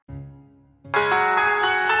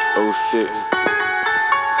06,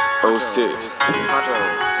 06, 06,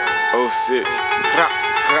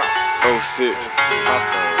 06,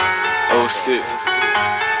 06,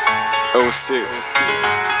 06,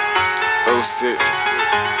 06.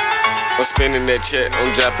 I'm spending that check,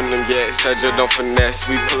 I'm dropping them yaks. I just don't finesse.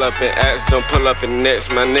 We pull up in acts, don't pull up in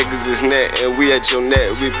nets. My niggas is net, and we at your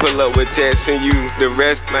net. We pull up with tats and you the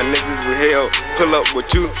rest. My niggas with hell. Pull up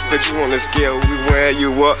with you, put you on the scale. We wear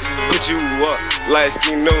you up, put you up. Light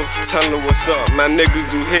skin, no, tell them what's up. My niggas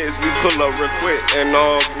do hits, we pull up real quick. And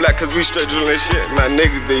all black, cause we straight drilling shit. My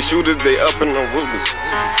niggas, they shooters, they up in them Rugers.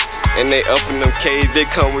 And they up in them K's, they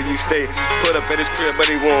come where you stay. Put up at his crib, but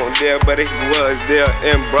he wasn't there, but he was there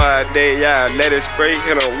in broad day. Yeah, let it spray,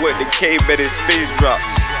 hit him with the K, bet his face drop.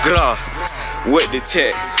 Grah, with the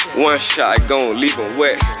tech, one shot gon' leave him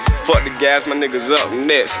wet. Fuck the gas, my niggas up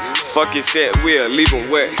next. Fuck it set, we'll leave him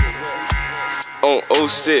wet. On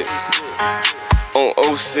 06, on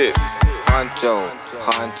 06.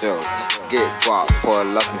 Huncho, get guap,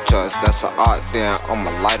 pull up and trust. That's an art then, I'ma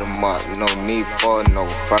light 'em up. No need for no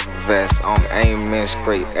fucking vest. I'm aiming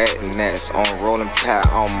straight at nets. On rolling pad,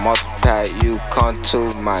 on multi-pad. You come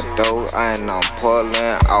to my door and I'm pulling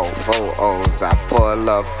out photos. I pull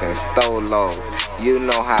up in stolos. You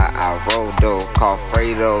know how I roll though. Call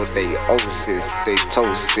fredo06, they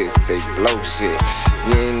toast this, they blow shit.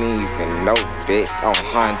 You ain't even know, bitch. On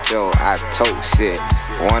Huncho, I tote shit.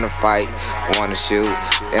 Wanna fight, wanna shoot,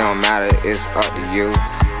 it don't matter, it's up to you.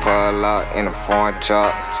 Pull up in a foreign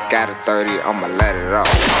truck, got a 30, I'ma let it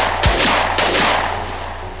off.